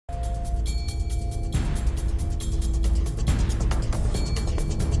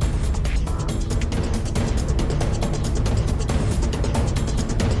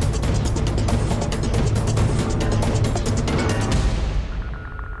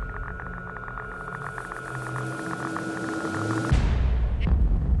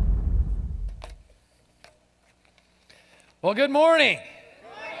Well, good morning.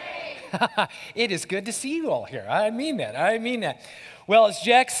 It is good to see you all here. I mean that. Well, as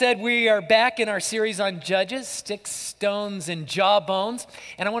Jack said, we are back in our series on Judges, Sticks, Stones, and Jawbones.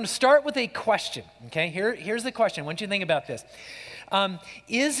 And I want to start with a question, okay? Here's the question. I want you to think about this.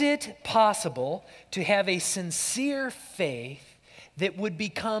 Is it possible to have a sincere faith that would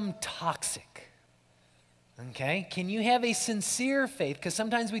become toxic? Okay, can you have a sincere faith? Because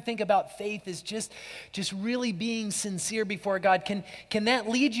sometimes we think about faith as just really being sincere before God. Can that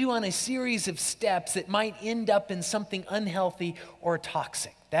lead you on a series of steps that might end up in something unhealthy or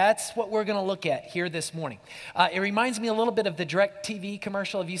toxic? That's what we're going to look at here this morning. It reminds me a little bit of the DirecTV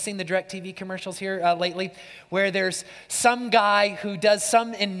commercial. Have you seen the DirecTV commercials here lately? Where there's some guy who does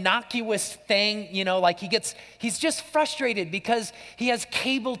some innocuous thing, you know, like he's just frustrated because he has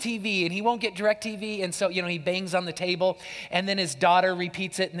cable TV and he won't get DirecTV. And so, you know, he bangs on the table and then his daughter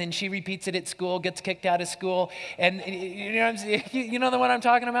repeats it and then she repeats it at school, gets kicked out of school. And you know the one I'm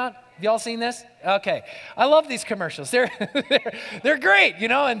talking about? Have y'all seen this? Okay. I love these commercials. They're great, you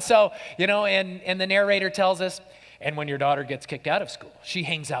know? And so, you know, and the narrator tells us, and when your daughter gets kicked out of school, she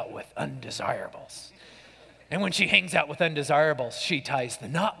hangs out with undesirables. And when she hangs out with undesirables, she ties the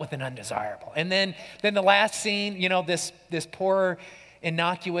knot with an undesirable. And then the last scene, you know, this poor,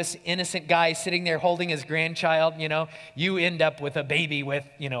 innocuous, innocent guy sitting there holding his grandchild, you know, you end up with a baby with,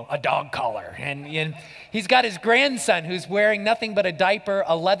 you know, a dog collar. And he's got his grandson who's wearing nothing but a diaper,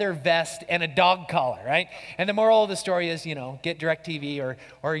 a leather vest, and a dog collar, right? And the moral of the story is, you know, get DirecTV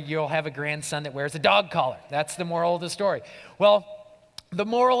or you'll have a grandson that wears a dog collar. That's the moral of the story. Well, the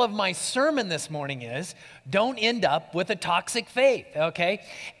moral of my sermon this morning is don't end up with a toxic faith, okay?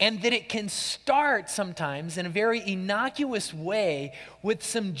 And that it can start sometimes in a very innocuous way with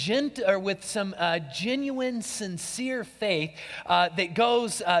some genuine, sincere faith that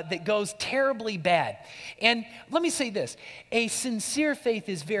goes terribly bad. And let me say this, a sincere faith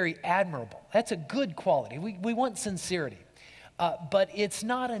is very admirable. That's a good quality. We want sincerity, but it's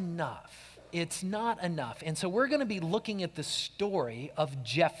not enough. It's not enough. And so we're going to be looking at the story of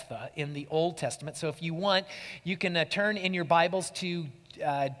Jephthah in the Old Testament. So if you want, you can turn in your Bibles to,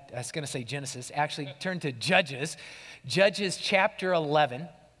 I was going to say Genesis, actually turn to Judges. Judges chapter 11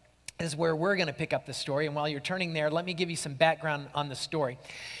 is where we're going to pick up the story. And while you're turning there, let me give you some background on the story.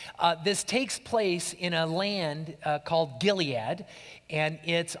 This takes place in a land called Gilead, and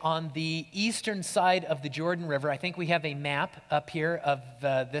it's on the eastern side of the Jordan River. I think we have a map up here of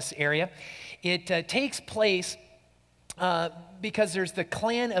this area. It takes place because there's the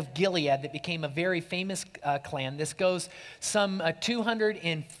clan of Gilead that became a very famous clan. This goes some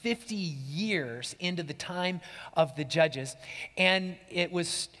 250 years into the time of the Judges, and it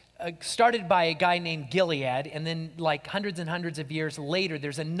was started by a guy named Gilead, and then like hundreds and hundreds of years later,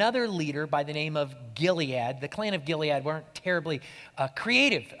 there's another leader by the name of Gilead. The clan of Gilead weren't terribly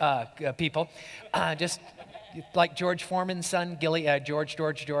creative people, just like George Foreman's son, Gilead, George,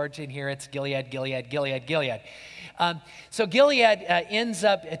 and here it's Gilead. So Gilead ends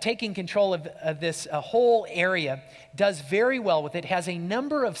up taking control of this whole area, does very well with it, has a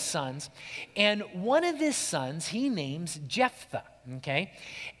number of sons, and one of his sons he names Jephthah. Okay,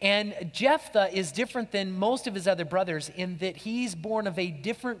 and Jephthah is different than most of his other brothers in that he's born of a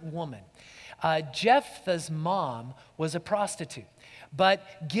different woman. Jephthah's mom was a prostitute,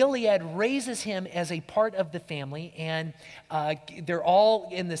 but Gilead raises him as a part of the family, and they're all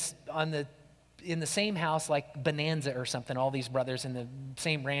in the same house, like Bonanza or something. All these brothers in the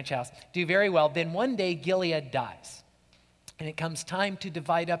same ranch house do very well. Then one day Gilead dies, and it comes time to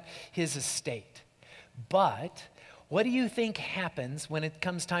divide up his estate, but what do you think happens when it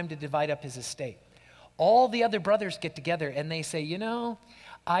comes time to divide up his estate? All the other brothers get together and they say, you know,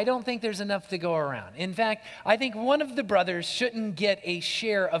 I don't think there's enough to go around. In fact, I think one of the brothers shouldn't get a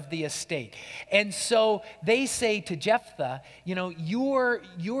share of the estate. And so they say to Jephthah, you know, you're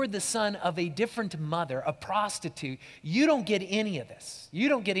the son of a different mother, a prostitute. You don't get any of this.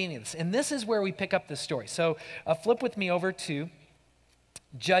 And this is where we pick up the story. So flip with me over to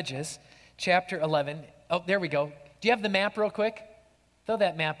Judges chapter 11. Oh, there we go. Do you have the map real quick? Throw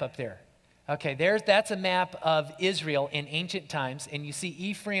that map up there. Okay, that's a map of Israel in ancient times, and you see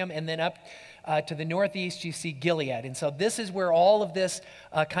Ephraim, and then up to the northeast you see Gilead. And so this is where all of this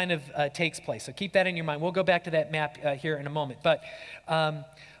kind of takes place. So keep that in your mind. We'll go back to that map here in a moment. But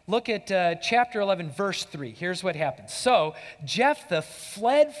look at chapter 11, verse 3. Here's what happens. So Jephthah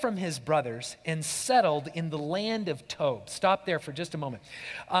fled from his brothers and settled in the land of Tob. Stop there for just a moment.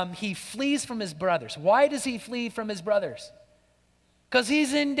 He flees from his brothers. Why does he flee from his brothers? because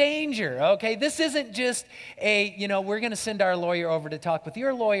he's in danger, okay? This isn't just we're going to send our lawyer over to talk with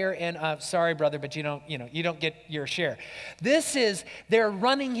your lawyer, and sorry, brother, but you don't get your share. This is, they're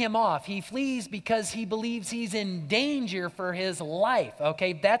running him off. He flees because he believes he's in danger for his life,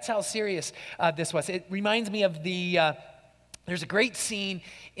 okay? That's how serious this was. It reminds me of there's a great scene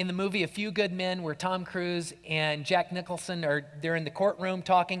in the movie A Few Good Men where Tom Cruise and Jack Nicholson they're in the courtroom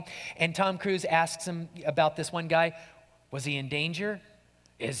talking, and Tom Cruise asks him about this one guy. Was he in danger?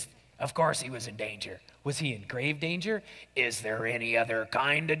 Of course he was in danger. Was he in grave danger? Is there any other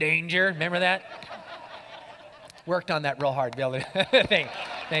kind of danger? Remember that? Worked on that real hard, Bill. Thank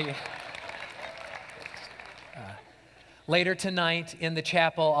you. Later tonight in the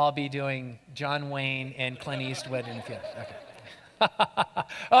chapel, I'll be doing John Wayne and Clint Eastwood in the field. Okay.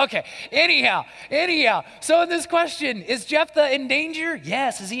 Okay, anyhow, so in this question, is Jephthah in danger?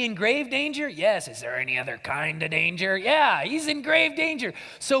 Yes. Is he in grave danger? Yes. Is there any other kind of danger? Yeah, he's in grave danger.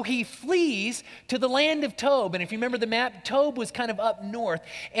 So he flees to the land of Tob, and if you remember the map, Tob was kind of up north,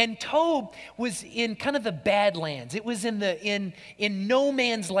 and Tob was in kind of the Badlands. It was in no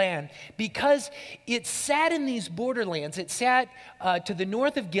man's land because it sat in these borderlands. It sat to the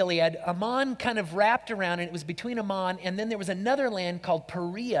north of Gilead. Ammon kind of wrapped around, and it was between Ammon, and then there was another land called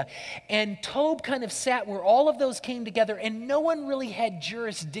Perea, and Tob kind of sat where all of those came together, and no one really had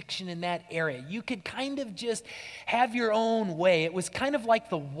jurisdiction in that area. You could kind of just have your own way. It was kind of like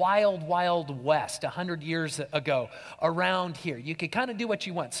the wild, wild west 100 years ago around here. You could kind of do what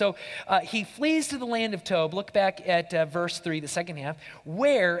you want. So he flees to the land of Tob. Look back at verse 3, the second half,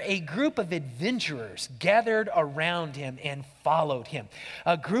 where a group of adventurers gathered around him and followed him.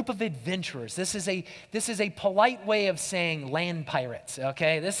 A group of adventurers. This is a polite way of saying land pirates,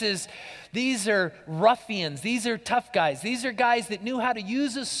 okay? These are ruffians. These are tough guys. These are guys that knew how to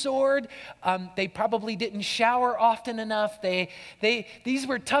use a sword. They probably didn't shower often enough. These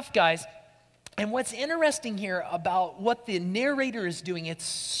were tough guys. And what's interesting here about what the narrator is doing, it's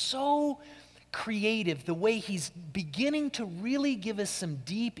so creative, the way he's beginning to really give us some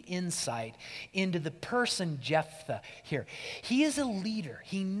deep insight into the person Jephthah here. He is a leader.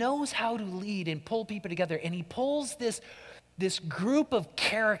 He knows how to lead and pull people together, and he pulls this group of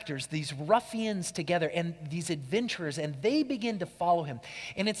characters, these ruffians together, and these adventurers, and they begin to follow him.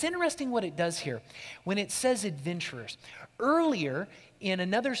 And it's interesting what it does here when it says adventurers. Earlier, in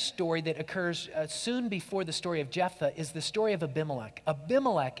another story that occurs soon before the story of Jephthah, is the story of Abimelech.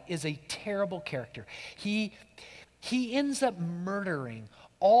 Abimelech is a terrible character. He ends up murdering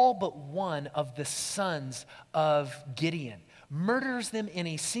all but one of the sons of Gideon. Murders them in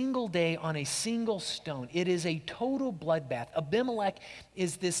a single day on a single stone. It is a total bloodbath. Abimelech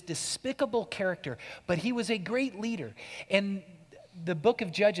is this despicable character, but he was a great leader. And the book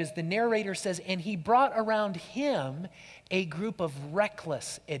of Judges, the narrator says, and he brought around him a group of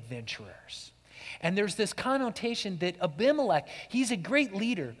reckless adventurers. And there's this connotation that Abimelech, he's a great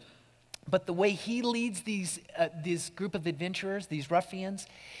leader, but the way he leads this group of adventurers, these ruffians,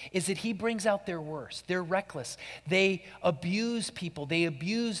 is that he brings out their worst. They're reckless. They abuse people. They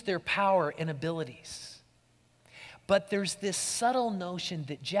abuse their power and abilities. But there's this subtle notion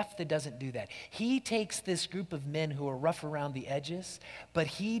that Jephthah doesn't do that. He takes this group of men who are rough around the edges, but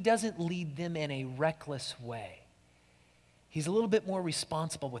he doesn't lead them in a reckless way. He's a little bit more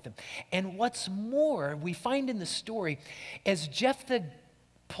responsible with them. And what's more, we find in the story, as Jephthah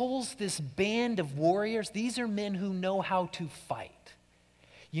pulls this band of warriors, these are men who know how to fight.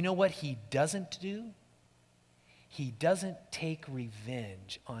 You know what he doesn't do? He doesn't take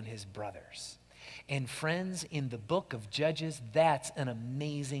revenge on his brothers. And friends, in the book of Judges, that's an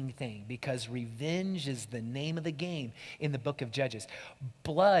amazing thing because revenge is the name of the game in the book of Judges.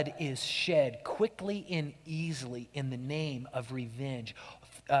 Blood is shed quickly and easily in the name of revenge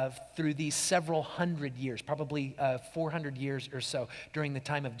through these several hundred years, probably 400 years or so during the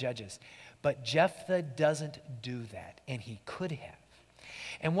time of Judges. But Jephthah doesn't do that, and he could have.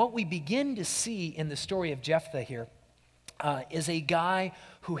 And what we begin to see in the story of Jephthah here is a guy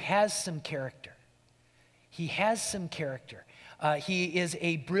who has some character. He has some character. He is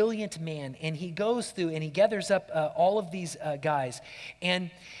a brilliant man, and he goes through and he gathers up all of these guys.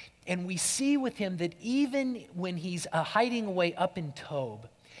 And we see with him that even when he's hiding away up in Tob,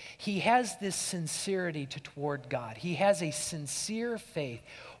 he has this sincerity toward God. He has a sincere faith.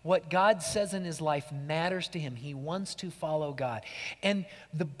 What God says in his life matters to him. He wants to follow God. And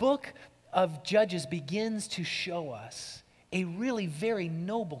the book of Judges begins to show us a really very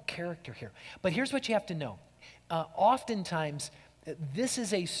noble character here. But here's what you have to know. Oftentimes, this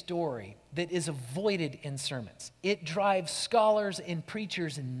is a story that is avoided in sermons. It drives scholars and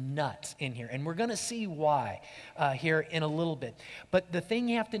preachers nuts in here, and we're going to see why here in a little bit. But the thing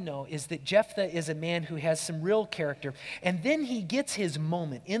you have to know is that Jephthah is a man who has some real character, and then he gets his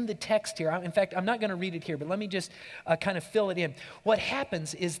moment in the text here. In fact, I'm not going to read it here, but let me just kind of fill it in. What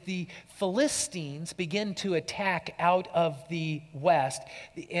happens is the Philistines begin to attack out of the west,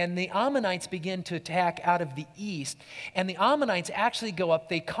 and the Ammonites begin to attack out of the east, and the Ammonites actually go up.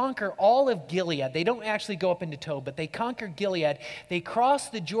 They conquer all of Gilead. They don't actually go up into Tob, but they conquer Gilead. They cross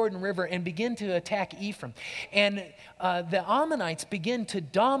the Jordan River and begin to attack Ephraim. And the Ammonites begin to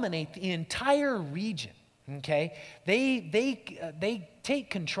dominate the entire region, okay? They take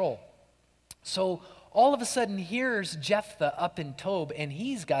control. So all of a sudden, here's Jephthah up in Tob, and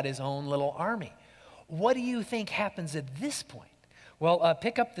he's got his own little army. What do you think happens at this point? Well,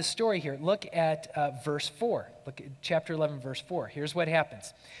 pick up the story here. Look at verse 4. Look at chapter 11, verse 4. Here's what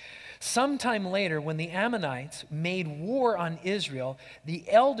happens. Sometime later, when the Ammonites made war on Israel, the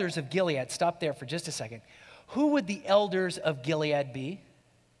elders of Gilead, stop there for just a second. Who would the elders of Gilead be?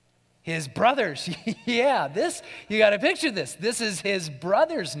 His brothers. Yeah, you got to picture this. This is his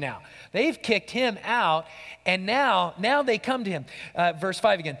brothers now. They've kicked him out, and now they come to him. Verse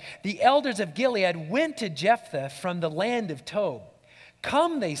 5 again. The elders of Gilead went to Jephthah from the land of Tob.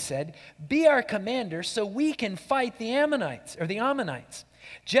 Come, they said, be our commander so we can fight the Ammonites.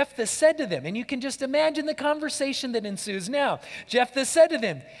 Jephthah said to them, and you can just imagine the conversation that ensues now. Jephthah said to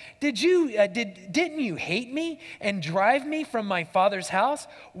them, didn't you hate me and drive me from my father's house?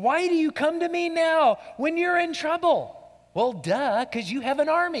 Why do you come to me now when you're in trouble? Well, duh, because you have an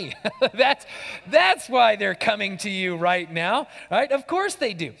army. That's why they're coming to you right now, right? Of course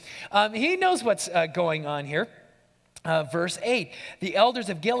they do. He knows what's going on here. Verse 8, the elders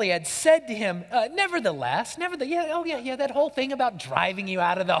of Gilead said to him, nevertheless, that whole thing about driving you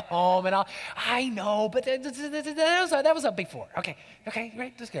out of the home and all, I know, but that was up before. Okay,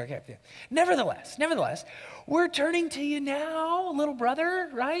 right, just go. Okay. Nevertheless, we're turning to you now, little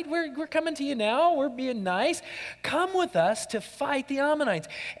brother, right? We're coming to you now. We're being nice. Come with us to fight the Ammonites.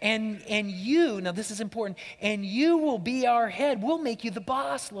 And you, now this is important, and you will be our head. We'll make you the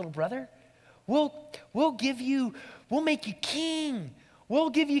boss, little brother. We'll make you king. We'll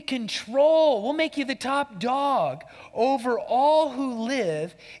give you control. We'll make you the top dog over all who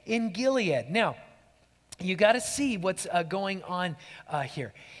live in Gilead. Now, you got to see what's going on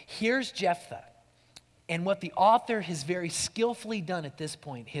here. Here's Jephthah. And what the author has very skillfully done at this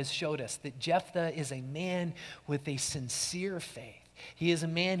point has showed us that Jephthah is a man with a sincere faith. He is a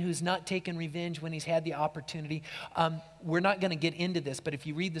man who's not taken revenge when he's had the opportunity. We're not going to get into this, but if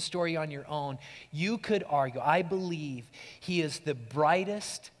you read the story on your own, you could argue, I believe he is the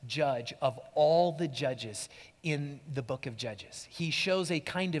brightest judge of all the judges in the book of Judges. He shows a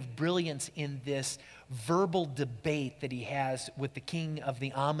kind of brilliance in this verbal debate that he has with the king of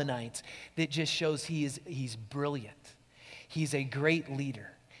the Ammonites that just shows he's brilliant. He's a great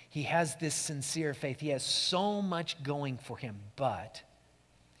leader. He has this sincere faith. He has so much going for him, but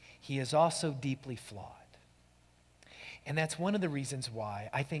he is also deeply flawed. And that's one of the reasons why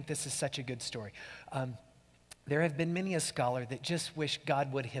I think this is such a good story. There have been many a scholar that just wish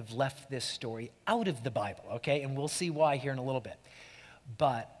God would have left this story out of the Bible, okay? And we'll see why here in a little bit.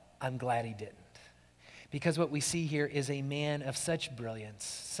 But I'm glad he didn't. Because what we see here is a man of such brilliance,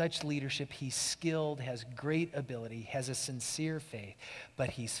 such leadership. He's skilled, has great ability, has a sincere faith,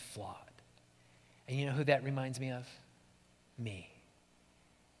 but he's flawed. And you know who that reminds me of? Me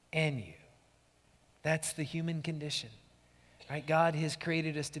and you. That's the human condition. Right? God has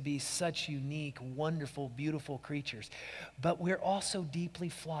created us to be such unique, wonderful, beautiful creatures. But we're also deeply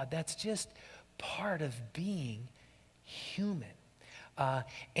flawed. That's just part of being human.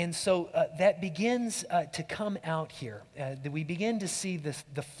 And so that begins to come out here. We begin to see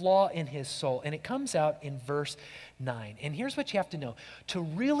the flaw in his soul. And it comes out in verse 9. And here's what you have to know. To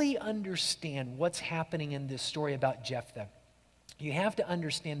really understand what's happening in this story about Jephthah, you have to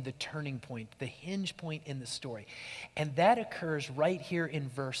understand the turning point, the hinge point in the story. And that occurs right here in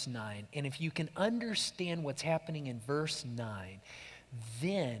verse 9. And if you can understand what's happening in verse 9,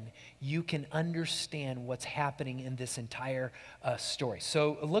 then you can understand what's happening in this entire story.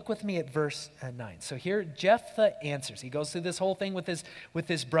 So look with me at verse 9. So here Jephthah answers. He goes through this whole thing with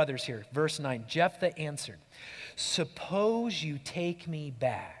his brothers here. Verse 9, Jephthah answered, "Suppose you take me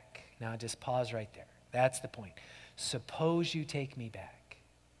back." Now just pause right there. That's the point. Suppose you take me back.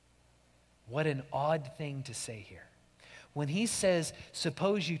 What an odd thing to say here. When he says,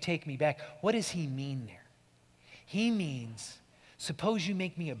 suppose you take me back, what does he mean there? He means, suppose you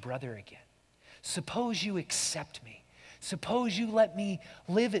make me a brother again. Suppose you accept me. Suppose you let me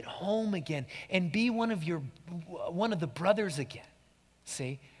live at home again and be one of the brothers again.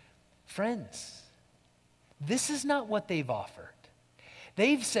 See, friends, this is not what they've offered.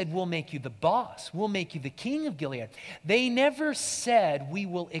 They've said, we'll make you the boss. We'll make you the king of Gilead. They never said, we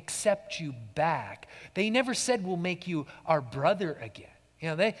will accept you back. They never said, we'll make you our brother again.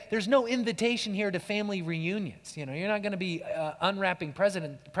 There's no invitation here to family reunions. You're not going to be unwrapping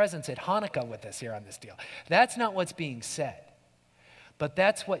presents at Hanukkah with us here on this deal. That's not what's being said. But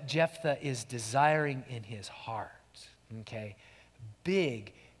that's what Jephthah is desiring in his heart. Okay?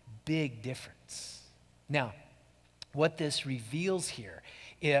 Big, big difference. Now, what this reveals here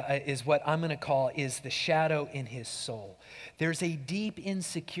is what I'm going to call is the shadow in his soul. There's a deep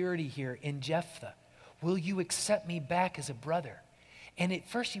insecurity here in Jephthah. Will you accept me back as a brother? And at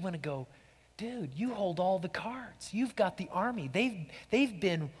first you want to go, dude, you hold all the cards. You've got the army. They've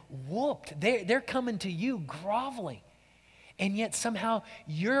been whooped. They're coming to you groveling. And yet somehow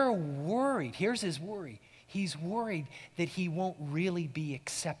you're worried. Here's his worry. He's worried that he won't really be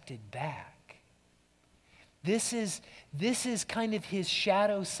accepted back. This is kind of his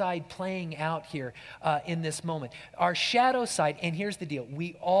shadow side playing out here in this moment. Our shadow side, and here's the deal,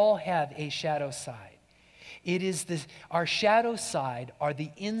 we all have a shadow side. Our shadow side are the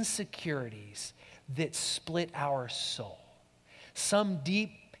insecurities that split our soul. Some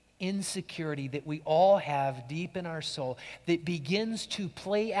deep insecurity that we all have deep in our soul that begins to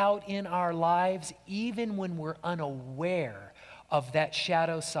play out in our lives even when we're unaware of that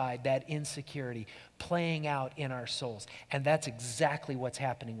shadow side, that insecurity playing out in our souls. And that's exactly what's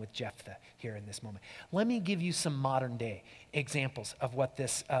happening with Jephthah here in this moment. Let me give you some modern day examples of what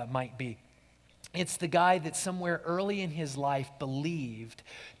this might be. It's the guy that somewhere early in his life believed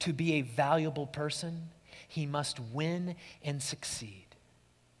to be a valuable person, he must win and succeed.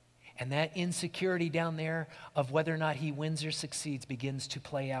 And that insecurity down there of whether or not he wins or succeeds begins to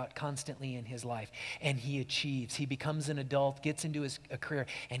play out constantly in his life. And he achieves. He becomes an adult, gets into a career,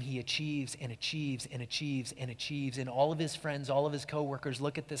 and he achieves and achieves and achieves and achieves. And all of his friends, all of his coworkers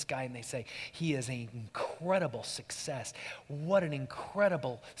look at this guy and they say, he is an incredible success. What an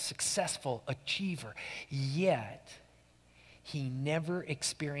incredible, successful achiever. Yet, he never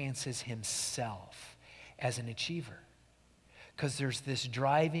experiences himself as an achiever. Because there's this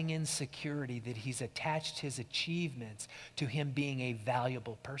driving insecurity that he's attached his achievements to him being a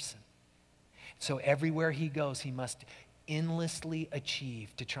valuable person. So everywhere he goes, he must endlessly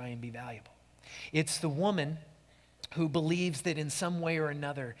achieve to try and be valuable. It's the woman who believes that in some way or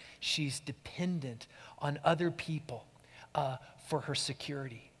another, she's dependent on other people for her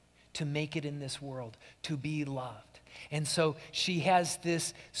security, to make it in this world, to be loved. And so she has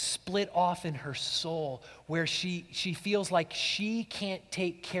this split off in her soul where she feels like she can't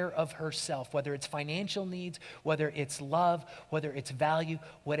take care of herself, whether it's financial needs, whether it's love, whether it's value,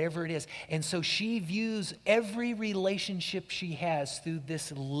 whatever it is. And so she views every relationship she has through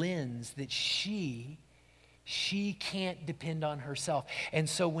this lens that she can't depend on herself. And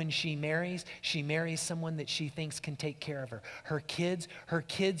so when she marries someone that she thinks can take care of her. Her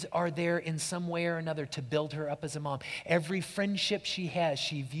kids are there in some way or another to build her up as a mom. Every friendship she has,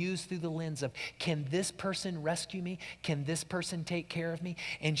 she views through the lens of, can this person rescue me? Can this person take care of me?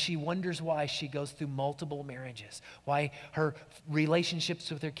 And she wonders why she goes through multiple marriages, why her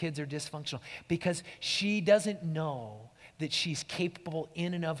relationships with her kids are dysfunctional. Because she doesn't know that she's capable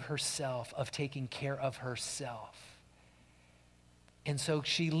in and of herself of taking care of herself. And so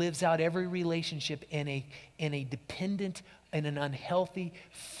she lives out every relationship in a dependent, in an unhealthy,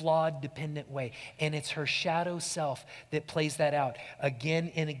 flawed, dependent way. And it's her shadow self that plays that out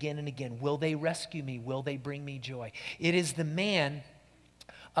again and again and again. Will they rescue me? Will they bring me joy? It is the man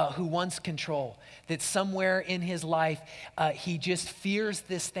who wants control, that somewhere in his life, he just fears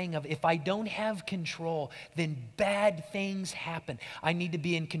this thing of, if I don't have control, then bad things happen. I need to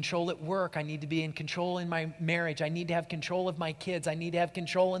be in control at work. I need to be in control in my marriage. I need to have control of my kids. I need to have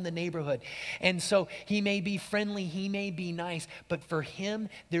control in the neighborhood. And so he may be friendly, he may be nice, but for him,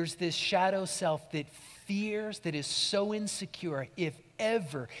 there's this shadow self that fears, that is so insecure, if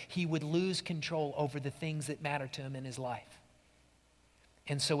ever he would lose control over the things that matter to him in his life.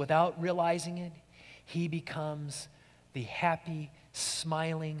 And so without realizing it, he becomes the happy,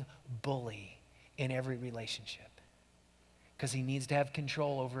 smiling bully in every relationship. Because he needs to have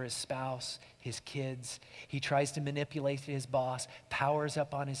control over his spouse, his kids. He tries to manipulate his boss, powers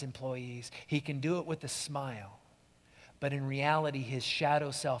up on his employees. He can do it with a smile. But in reality, his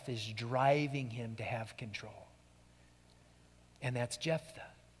shadow self is driving him to have control. And that's Jephthah.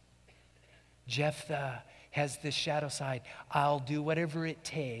 Jephthah has this shadow side. I'll do whatever it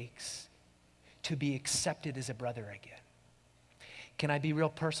takes to be accepted as a brother again. Can I be real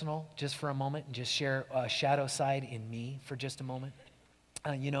personal just for a moment and just share a shadow side in me for just a moment?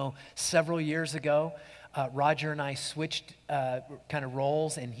 Several years ago, Roger and I switched kind of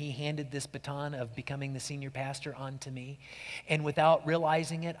roles, and he handed this baton of becoming the senior pastor on to me. And without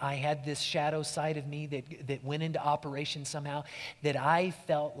realizing it, I had this shadow side of me that went into operation somehow, that I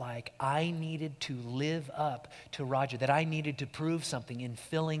felt like I needed to live up to Roger, that I needed to prove something in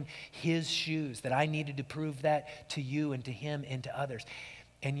filling his shoes, that I needed to prove that to you and to him and to others.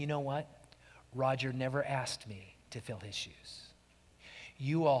 And you know what? Roger never asked me to fill his shoes.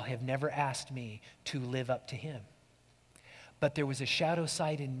 You all have never asked me to live up to him. But there was a shadow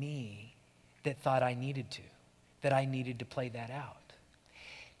side in me that thought I needed to, that I needed to play that out.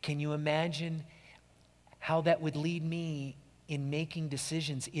 Can you imagine how that would lead me in making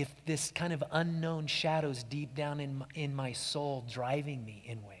decisions if this kind of unknown shadows deep down in my soul driving me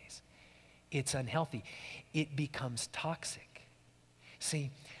in ways? It's unhealthy. It becomes toxic.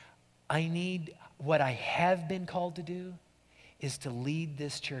 See, what I have been called to do is to lead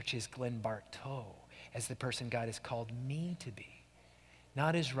this church as Glenn Barteau, as the person God has called me to be.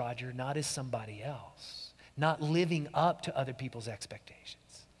 Not as Roger, not as somebody else. Not living up to other people's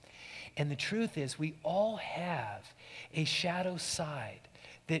expectations. And the truth is, we all have a shadow side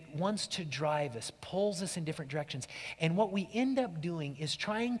that wants to drive us, pulls us in different directions. And what we end up doing is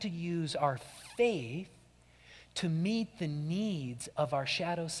trying to use our faith to meet the needs of our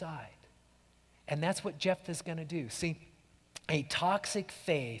shadow side. And that's what Jephthah's going to do. See, a toxic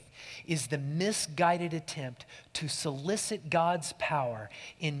faith is the misguided attempt to solicit God's power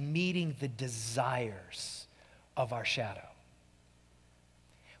in meeting the desires of our shadow.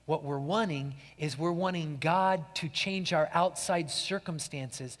 What we're wanting is we're wanting God to change our outside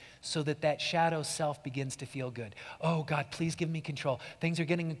circumstances so that shadow self begins to feel good. Oh, God, please give me control. Things are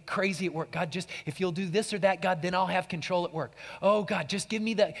getting crazy at work. God, just if you'll do this or that, God, then I'll have control at work. Oh, God, just give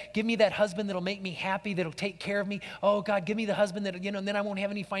me that husband that'll make me happy, that'll take care of me. Oh, God, give me the husband that, and then I won't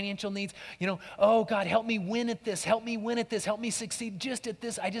have any financial needs. Oh, God, help me win at this. Help me win at this. Help me succeed just at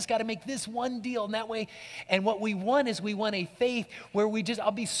this. I just got to make this one deal. And that way, and what we want is we want a faith where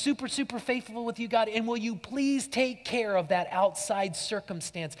I'll be super, super faithful with you, God, and will you please take care of that outside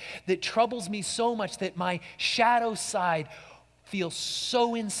circumstance that troubles me so much that my shadow side feels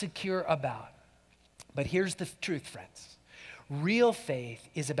so insecure about. But here's the truth, friends. Real faith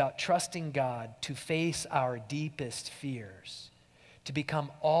is about trusting God to face our deepest fears, to become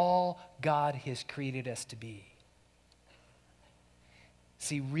all God has created us to be.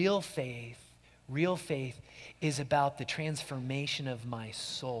 See, real faith is about the transformation of my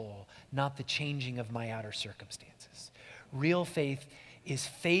soul, not the changing of my outer circumstances. Real faith is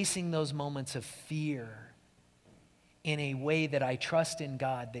facing those moments of fear in a way that I trust in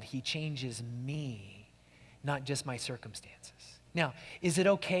God that he changes me, not just my circumstances. Now, is it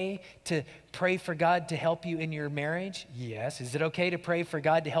okay to pray for God to help you in your marriage? Yes. Is it okay to pray for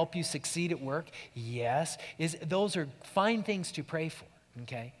God to help you succeed at work? Yes. Those are fine things to pray for,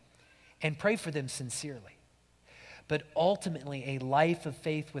 okay? And pray for them sincerely. But ultimately, a life of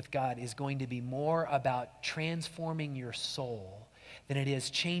faith with God is going to be more about transforming your soul than it is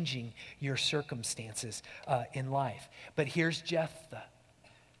changing your circumstances in life. But here's Jephthah,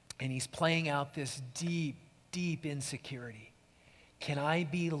 and he's playing out this deep, deep insecurity. Can I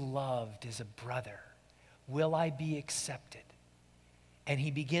be loved as a brother? Will I be accepted? And he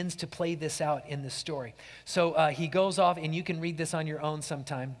begins to play this out in the story. So he goes off, and you can read this on your own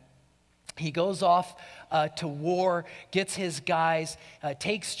sometime. He goes off to war, gets his guys,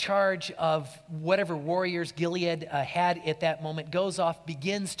 takes charge of whatever warriors Gilead had at that moment, goes off,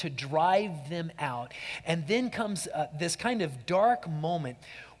 begins to drive them out. And then comes this kind of dark moment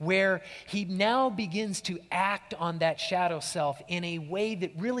where he now begins to act on that shadow self in a way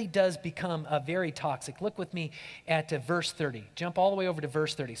that really does become very toxic. Look with me at verse 30. Jump all the way over to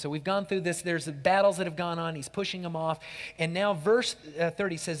verse 30. So we've gone through this. There's the battles that have gone on. He's pushing them off. And now verse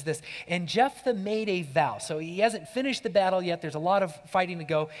 30 says this, and Jephthah made a vow. So he hasn't finished the battle yet. There's a lot of fighting to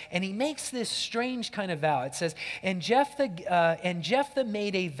go. And he makes this strange kind of vow. It says, and Jephthah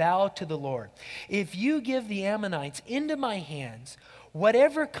made a vow to the Lord. If you give the Ammonites into my hands,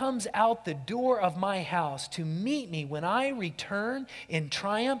 whatever comes out the door of my house to meet me when I return in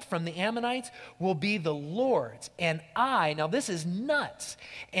triumph from the Ammonites will be the Lord's. And now this is nuts,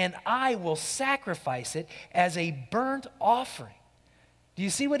 and I will sacrifice it as a burnt offering. Do you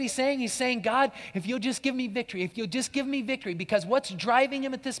see what he's saying? He's saying, God, if you'll just give me victory, if you'll just give me victory, because what's driving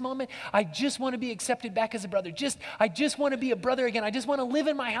him at this moment? I just want to be accepted back as a brother. I just want to be a brother again. I just want to live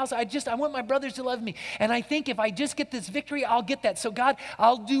in my house. I want my brothers to love me. And I think if I just get this victory, I'll get that. So God,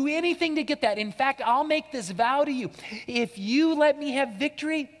 I'll do anything to get that. In fact, I'll make this vow to you. If you let me have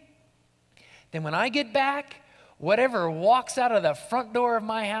victory, then when I get back, whatever walks out of the front door of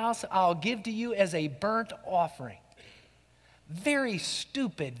my house, I'll give to you as a burnt offering. Very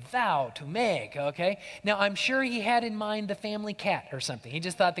stupid vow to make, okay? Now, I'm sure he had in mind the family cat or something. He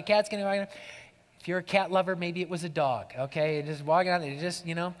just thought the cat's going to, if you're a cat lover, maybe it was a dog, okay? Just walking out,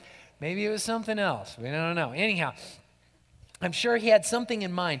 maybe it was something else. We don't know. Anyhow, I'm sure he had something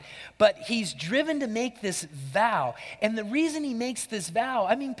in mind, but he's driven to make this vow. And the reason he makes this vow,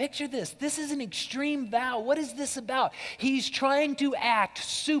 picture this. This is an extreme vow. What is this about? He's trying to act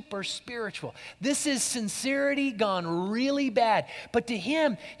super spiritual. This is sincerity gone really bad. But to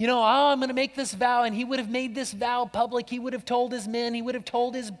him, I'm going to make this vow, and he would have made this vow public. He would have told his men. He would have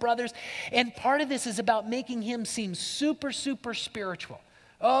told his brothers. And part of this is about making him seem super spiritual.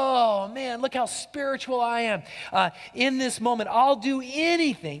 Oh, man, look how spiritual I am. In this moment, I'll do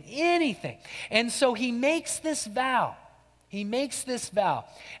anything. And so he makes this vow.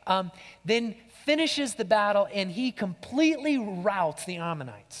 Then finishes the battle, and he completely routs the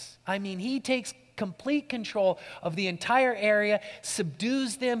Ammonites. He takes complete control of the entire area,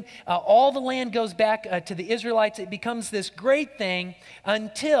 subdues them. All the land goes back to the Israelites. It becomes this great thing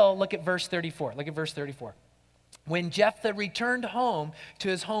until, look at verse 34. When Jephthah returned home to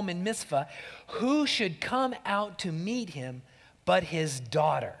his home in Mizpah, who should come out to meet him but his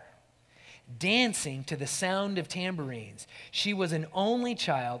daughter, dancing to the sound of tambourines? She was an only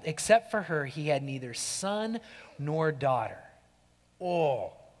child. Except for her, he had neither son nor daughter.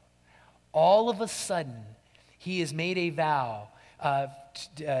 Oh, all of a sudden, he has made a vow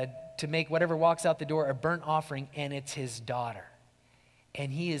to make whatever walks out the door a burnt offering, and it's his daughter. And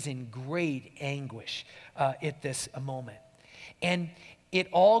he is in great anguish at this moment. And it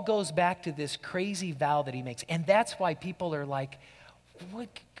all goes back to this crazy vow that he makes. And that's why people are like,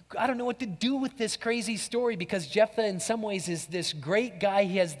 I don't know what to do with this crazy story, because Jephthah in some ways is this great guy.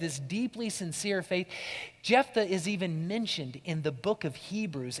 He has this deeply sincere faith. Jephthah is even mentioned in the book of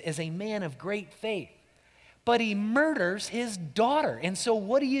Hebrews as a man of great faith. But he murders his daughter. And so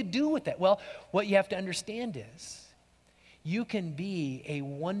what do you do with that? Well, what you have to understand is, you can be a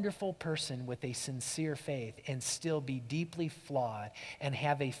wonderful person with a sincere faith and still be deeply flawed and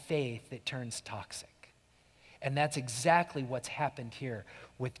have a faith that turns toxic. And that's exactly what's happened here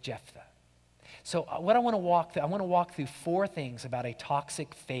with Jephthah. So what I want to walk through 4 things about a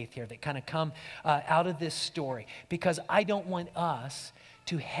toxic faith here that kind of come out of this story, because I don't want us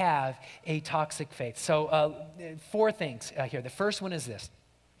to have a toxic faith. So 4 things here. The first one is this.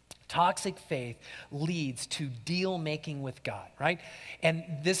 Toxic faith leads to deal making with God, right? And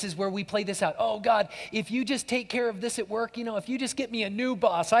this is where we play this out. Oh, God, if you just take care of this at work, if you just get me a new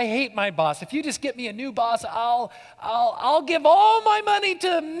boss, I hate my boss. If you just get me a new boss, I'll give all my money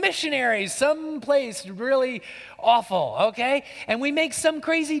to missionaries, someplace really awful, okay? And we make some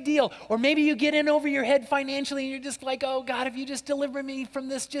crazy deal. Or maybe you get in over your head financially and you're just like, oh, God, if you just deliver me from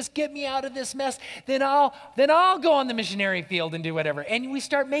this, just get me out of this mess, then I'll go on the missionary field and do whatever. And we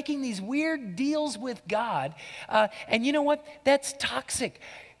start making these weird deals with God. And you know what? That's toxic.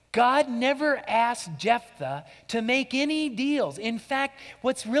 God never asked Jephthah to make any deals. In fact,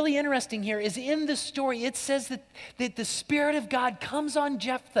 what's really interesting here is in the story, it says that the Spirit of God comes on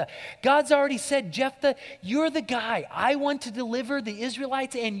Jephthah. God's already said, Jephthah, you're the guy. I want to deliver the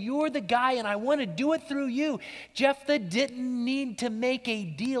Israelites, and you're the guy, and I want to do it through you. Jephthah didn't need to make a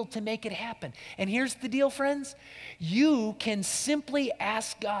deal to make it happen. And here's the deal, friends. You can simply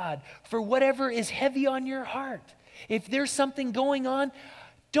ask God for whatever is heavy on your heart. If there's something going on,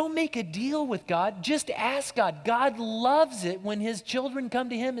 don't make a deal with God. Just ask God. God loves it when his children come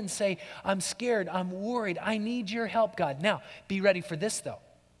to him and say, I'm scared, I'm worried, I need your help, God. Now, be ready for this, though.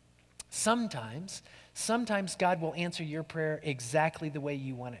 Sometimes God will answer your prayer exactly the way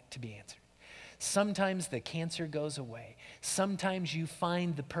you want it to be answered. Sometimes the cancer goes away. Sometimes you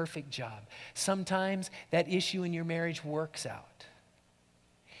find the perfect job. Sometimes that issue in your marriage works out.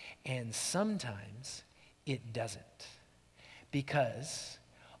 And sometimes it doesn't. Because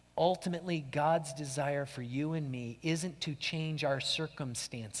ultimately, God's desire for you and me isn't to change our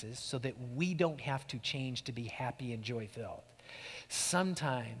circumstances so that we don't have to change to be happy and joy-filled.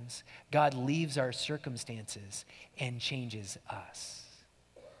 Sometimes God leaves our circumstances and changes us.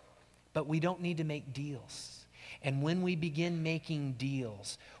 But we don't need to make deals. And when we begin making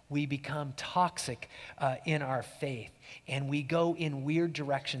deals, we become toxic in our faith. And we go in weird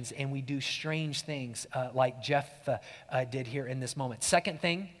directions and we do strange things like Jephthah did here in this moment. Second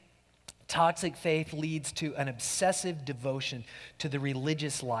thing, toxic faith leads to an obsessive devotion to the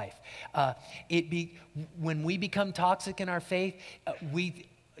religious life. When we become toxic in our faith,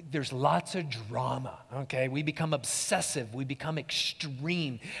 there's lots of drama, okay? We become obsessive. We become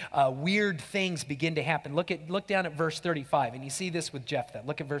extreme. Weird things begin to happen. Look down at verse 35, and you see this with Jephthah.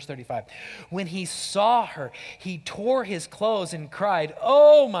 Look at verse 35. When he saw her, he tore his clothes and cried,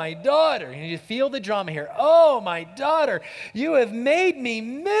 "Oh, my daughter." And you feel the drama here. "Oh, my daughter, you have made me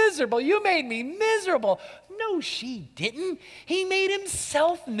miserable. You made me miserable." No, she didn't. He made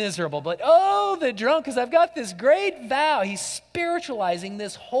himself miserable. But oh, the drunk, because I've got this great vow. He's spiritualizing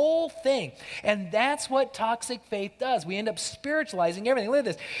this whole thing. And that's what toxic faith does. We end up spiritualizing everything. Look at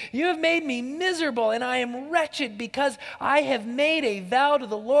this. "You have made me miserable, and I am wretched because I have made a vow to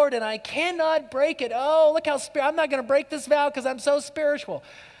the Lord, and I cannot break it." Oh, look how I'm not going to break this vow because I'm so spiritual.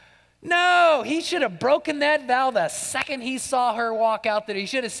 No, he should have broken that vow the second he saw her walk out there. He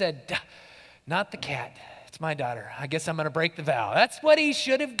should have said, "Not the cat. It's my daughter. I guess I'm going to break the vow." That's what he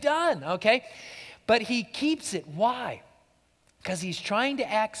should have done, okay? But he keeps it. Why? Because he's trying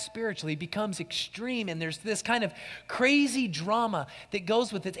to act spiritually, becomes extreme, and there's this kind of crazy drama that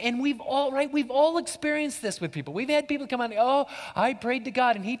goes with it. And we've all experienced this with people. We've had people come on, "Oh, I prayed to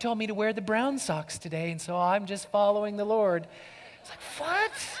God, and he told me to wear the brown socks today, and so I'm just following the Lord." It's like,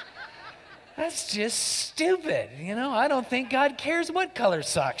 what? That's just stupid. I don't think God cares what color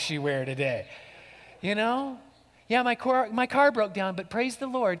socks you wear today. Yeah, my car broke down, but praise the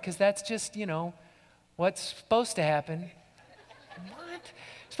Lord, because that's just, what's supposed to happen. What? You're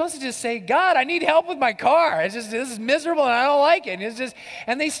supposed to just say, "God, I need help with my car. This is miserable and I don't like it."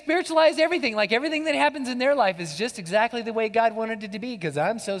 And they spiritualize everything. Like everything that happens in their life is just exactly the way God wanted it to be, because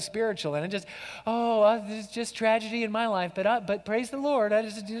I'm so spiritual. And there's just tragedy in my life, but praise the Lord.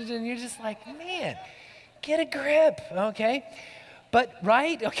 And you're just like, man, get a grip, okay? But,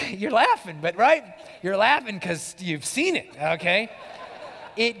 right? Okay, you're laughing, but right? You're laughing because you've seen it, okay?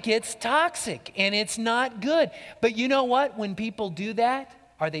 It gets toxic, and it's not good. But you know what? When people do that,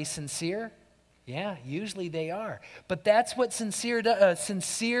 are they sincere? Yeah, usually they are. But that's what sincere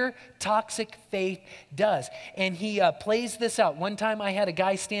toxic faith does. And he plays this out. One time I had a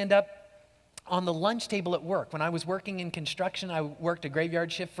guy stand up on the lunch table at work. When I was working in construction, I worked a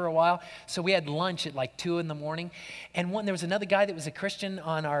graveyard shift for a while, so we had lunch at like 2 in the morning. And there was another guy that was a Christian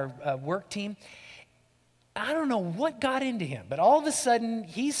on our work team. I don't know what got into him, but all of a sudden,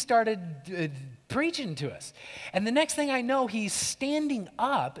 he started preaching to us. And the next thing I know, he's standing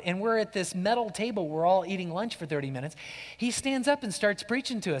up, and we're at this metal table. We're all eating lunch for 30 minutes. He stands up and starts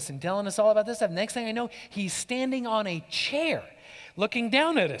preaching to us and telling us all about this stuff. Next thing I know, he's standing on a chair, looking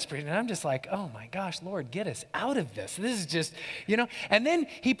down at us. And I'm just like, oh my gosh, Lord, get us out of this. This is just, And then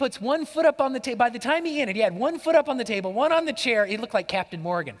he puts one foot up on the table. By the time he ended, he had one foot up on the table, one on the chair. He looked like Captain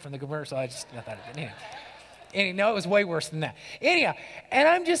Morgan from the commercial. I thought it did. No, it was way worse than that. Anyhow, and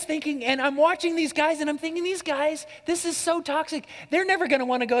I'm just thinking, and I'm watching these guys, and I'm thinking, these guys, this is so toxic. They're never going to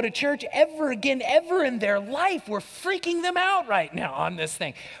want to go to church ever again, ever in their life. We're freaking them out right now on this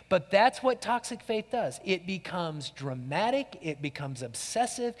thing. But that's what toxic faith does. It becomes dramatic. It becomes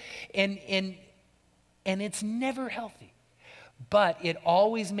obsessive, and it's never healthy. But it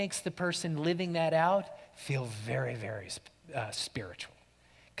always makes the person living that out feel very, very spiritual.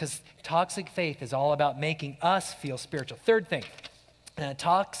 Because toxic faith is all about making us feel spiritual. Third thing,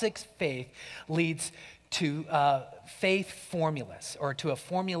 toxic faith leads to faith formulas, or to a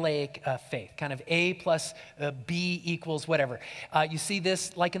formulaic faith, kind of A plus B equals whatever. You see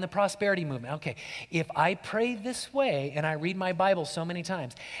this like in the prosperity movement. Okay, if I pray this way and I read my Bible so many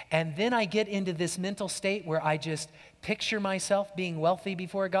times, and then I get into this mental state where I just picture myself being wealthy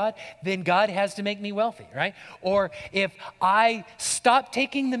before God, then God has to make me wealthy, right? Or if I stop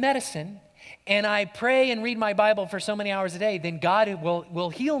taking the medicine and I pray and read my Bible for so many hours a day, then God will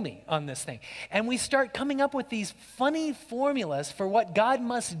heal me on this thing. And we start coming up with these funny formulas for what God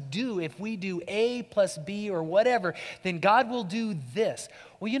must do. If we do A plus B or whatever, then God will do this.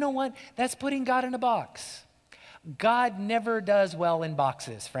 Well, you know what? That's putting God in a box. God never does well in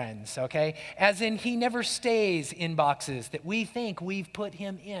boxes, friends, okay? As in, he never stays in boxes that we think we've put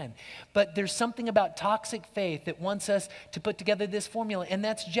him in. But there's something about toxic faith that wants us to put together this formula, and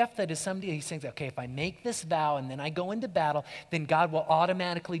that's Jephthah to some degree. He says, okay, if I make this vow and then I go into battle, then God will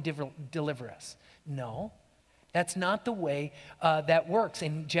automatically deliver us. No, that's not the way that works.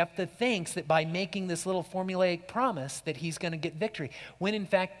 And Jephthah thinks that by making this little formulaic promise that he's going to get victory, when in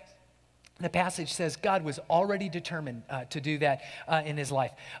fact, The passage says God was already determined to do that in his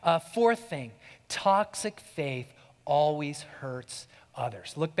life. Fourth thing, toxic faith always hurts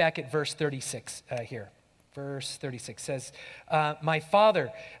others. Look back at verse 36 here. Verse 36 says, my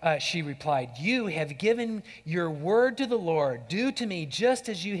father, she replied, you have given your word to the Lord. Do to me just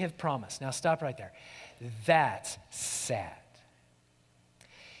as you have promised. Now stop right there. That's sad.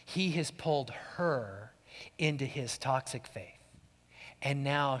 He has pulled her into his toxic faith. And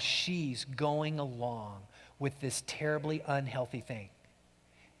now she's going along with this terribly unhealthy thing.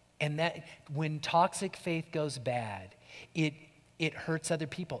 And that when toxic faith goes bad, it hurts other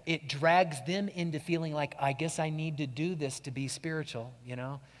people. It drags them into feeling like, I guess I need to do this to be spiritual, you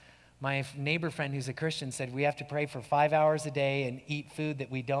know? My neighbor friend who's a Christian said we have to pray for 5 hours a day and eat food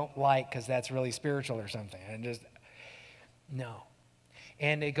that we don't like because that's really spiritual or something. And just, no.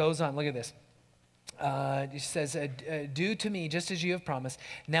 And it goes on, look at this. It says, do to me just as you have promised,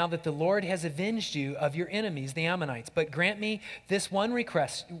 now that the Lord has avenged you of your enemies, the Ammonites. But grant me this one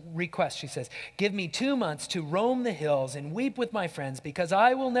request, she says. Give me 2 months to roam the hills and weep with my friends because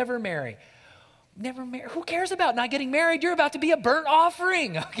I will never marry. Never marry. Who cares about not getting married? You're about to be a burnt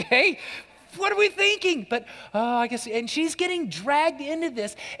offering, okay? What are we thinking? But, I guess, and she's getting dragged into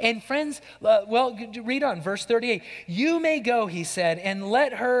this. And friends, read on, verse 38. You may go, he said, and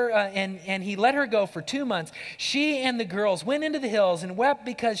let her, and he let her go for 2 months. She and the girls went into the hills and wept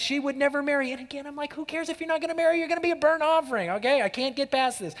because she would never marry. And again, I'm like, who cares if you're not going to marry? You're going to be a burnt offering, okay? I can't get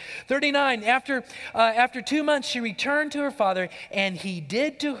past this. 39, after 2 months, she returned to her father, and he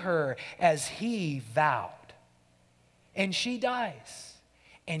did to her as he vowed. And she dies,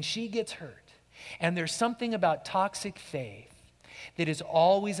 and she gets hurt. And there's something about toxic faith that is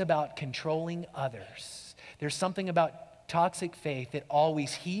always about controlling others. There's something about toxic faith that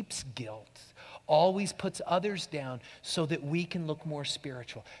always heaps guilt, always puts others down so that we can look more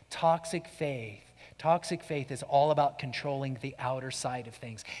spiritual. Toxic faith is all about controlling the outer side of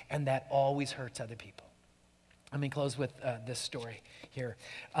things, and that always hurts other people. Let me close with this story here.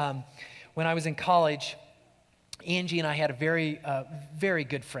 When I was in college, Angie and I had a very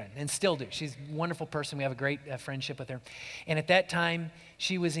good friend, and still do. She's a wonderful person. We have a great friendship with her. And at that time,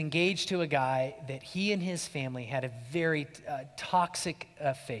 she was engaged to a guy that he and his family had a very toxic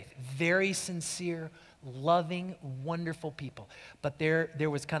faith, very sincere, loving, wonderful people. But there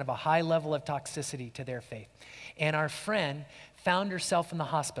was kind of a high level of toxicity to their faith. And our friend found herself in the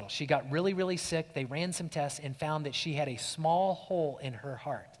hospital. She got really, really sick. They ran some tests and found that she had a small hole in her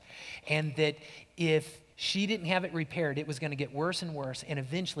heart. And that if she didn't have it repaired, it was going to get worse and worse, and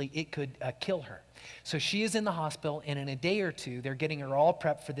eventually it could kill her. So she is in the hospital, and in a day or two, they're getting her all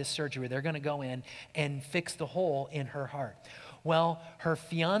prepped for this surgery. They're going to go in and fix the hole in her heart. Well, her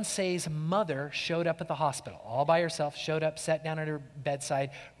fiance's mother showed up at the hospital, all by herself, showed up, sat down at her bedside,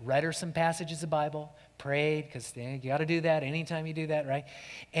 read her some passages of Bible, prayed, because you got to do that anytime you do that, right?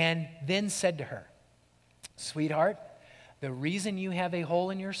 And then said to her, sweetheart, the reason you have a hole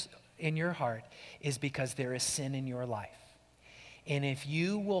in your heart is because there is sin in your life. And if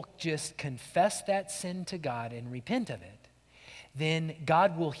you will just confess that sin to God and repent of it, then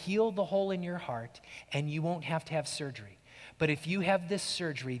God will heal the hole in your heart and you won't have to have surgery. But if you have this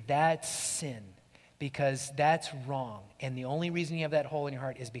surgery, that's sin, because that's wrong. And the only reason you have that hole in your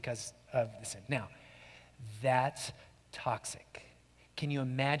heart is because of the sin. Now, that's toxic. Can you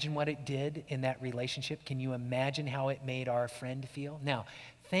imagine what it did in that relationship? Can you imagine how it made our friend feel? Now,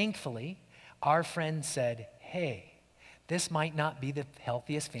 thankfully, our friend said, hey, this might not be the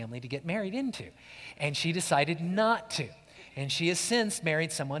healthiest family to get married into. And she decided not to. And she has since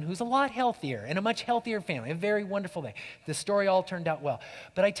married someone who's a lot healthier and a much healthier family, a very wonderful thing. The story all turned out well.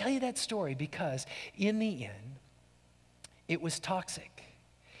 But I tell you that story because in the end, it was toxic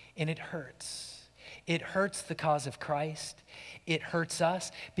and it hurts. It hurts the cause of Christ. It hurts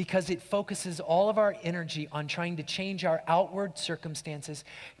us because it focuses all of our energy on trying to change our outward circumstances,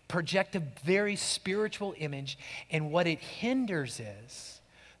 project a very spiritual image, and what it hinders is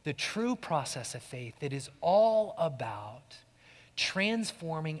the true process of faith that is all about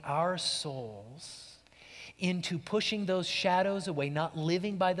transforming our souls into pushing those shadows away, not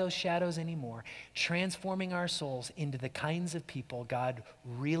living by those shadows anymore, transforming our souls into the kinds of people God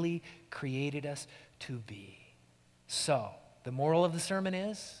really created us to be. So, the moral of the sermon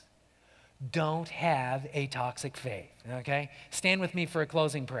is, don't have a toxic faith, okay? Stand with me for a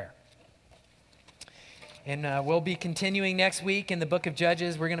closing prayer. And we'll be continuing next week in the book of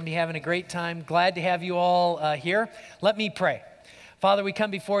Judges. We're going to be having a great time. Glad to have you all here. Let me pray. Father, we come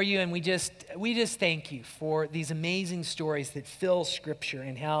before you and we just thank you for these amazing stories that fill Scripture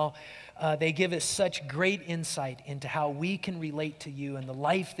and how they give us such great insight into how we can relate to you and the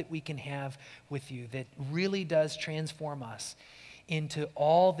life that we can have with you that really does transform us into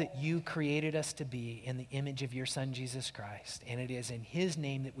all that you created us to be in the image of your Son, Jesus Christ. And it is in his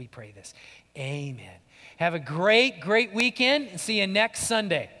name that we pray this. Amen. Have a great, great weekend and see you next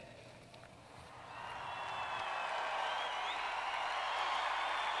Sunday.